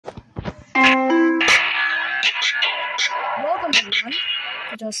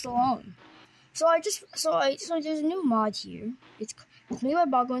Stallone. So there's a new mod here. It's made by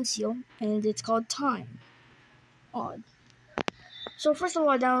Boggle and Seal, and it's called Time. Odd. So first of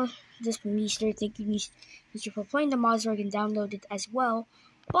all, download this from Easter. Thank you, Easter, for playing the mod, so I can download it as well.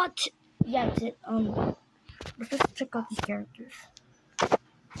 But yeah, that's it. Let's just check out these characters.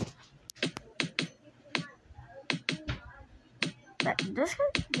 This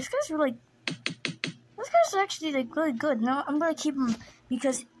guy's really. This guy's actually like really good. Now I'm gonna keep him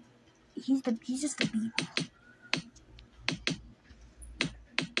because he's just the beat.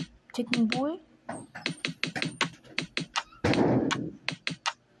 Take me, boy.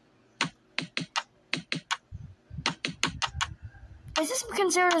 Is this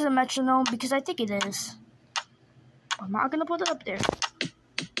considered as a metronome? Because I think it is. I'm not gonna put it up there.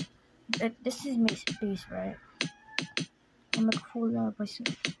 This is bass, right? I'm gonna pull it up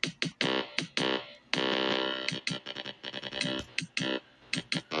myself.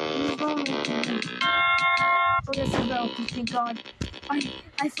 Oh, that's a bell. Thank God. I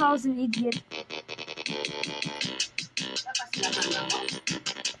thought I was an idiot.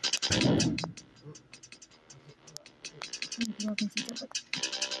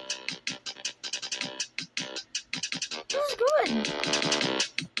 This is good.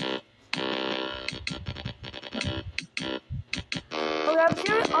 Okay, I'm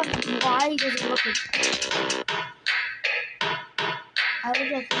curious on why he doesn't look like. I look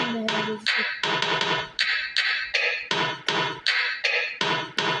at him in the head.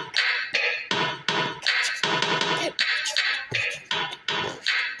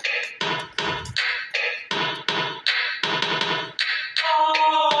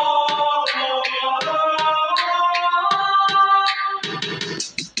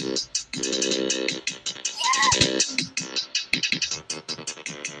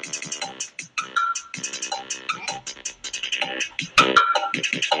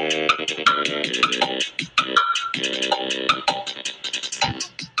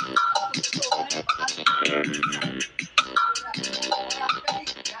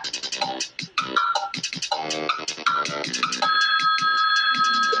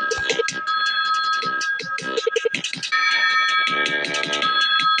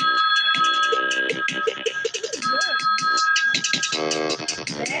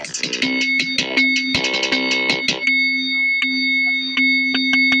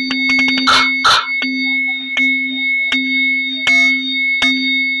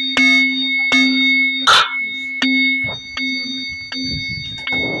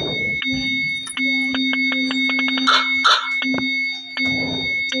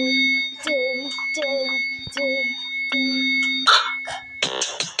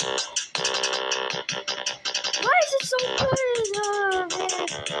 Why is it so good?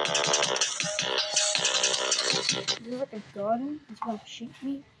 Is it like a gun? It's gonna shoot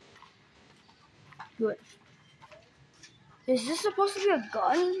me? Good. Is this supposed to be a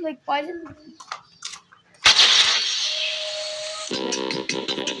gun? Like, why didn't...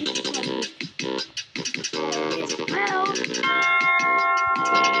 Well...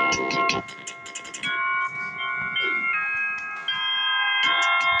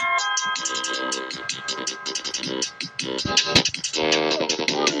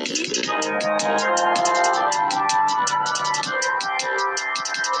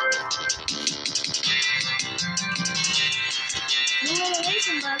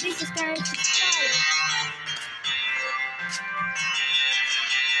 But at least it's kind of subscribe.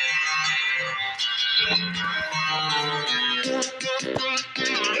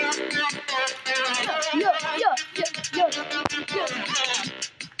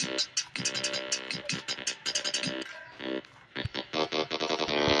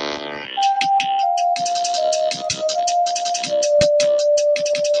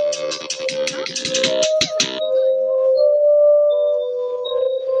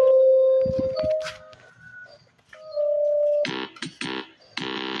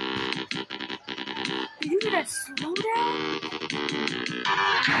 Did you hear that slow down?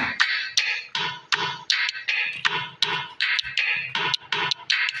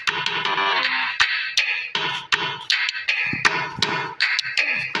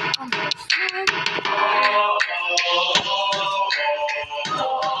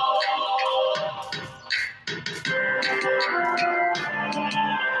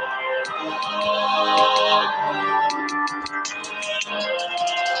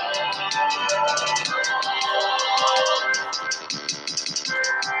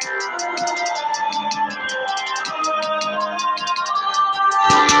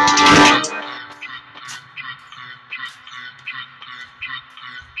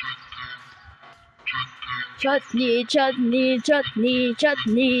 chutney, chutney, chutney,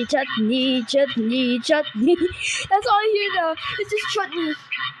 chutney, chutney, chutney, chutney. That's all I hear now. It's just chutney.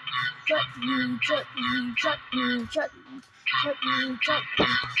 Chutney, chutney, chutney, chutney, chutney, chutney.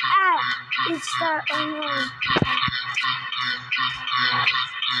 Ah! It's that, oh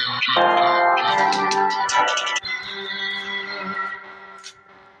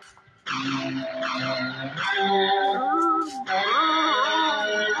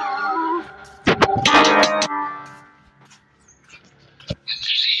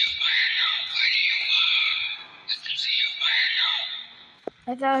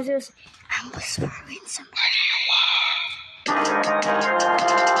I thought I was just, I'm whispering somebody.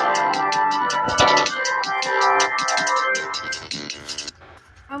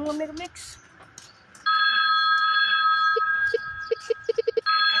 I'm gonna make a mix.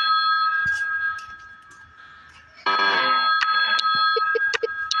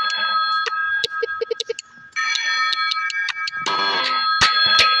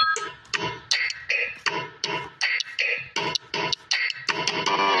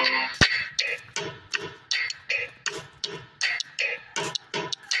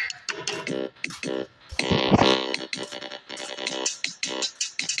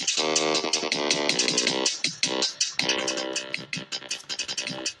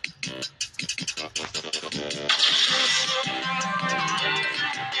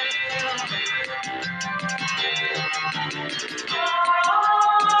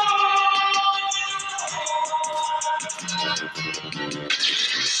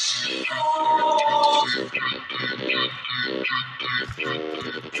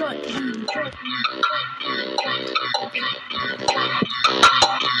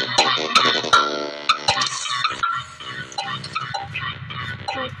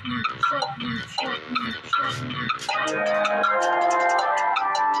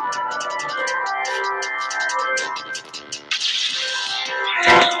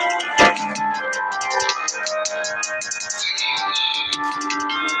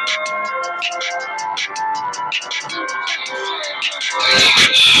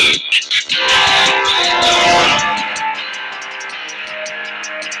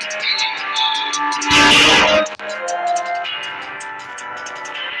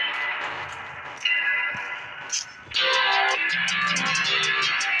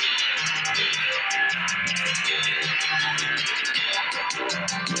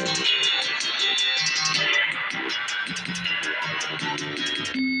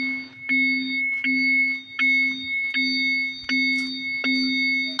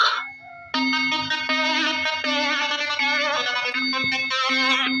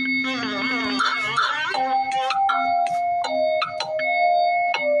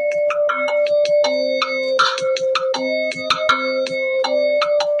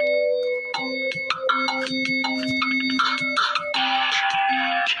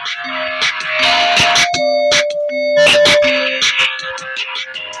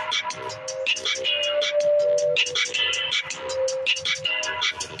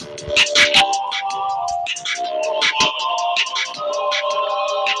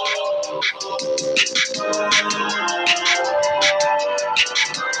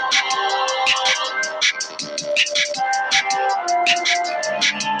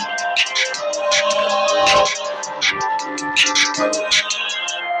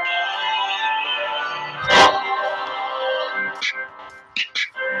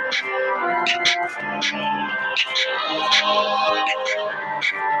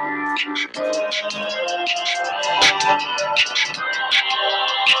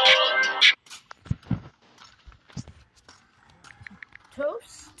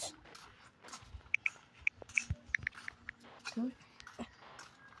 Toast.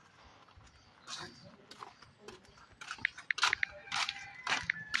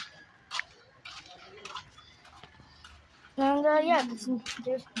 And yeah,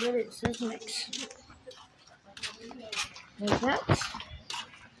 there it says mix. Like that.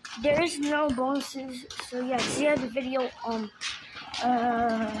 There is no bonuses, so yeah, see how the video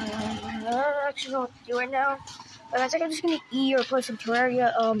actually don't do it now. But I think I'm just gonna eat or play some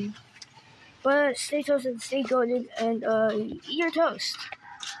Terraria. But stay toasted, stay golden, and eat your toast.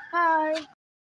 Bye.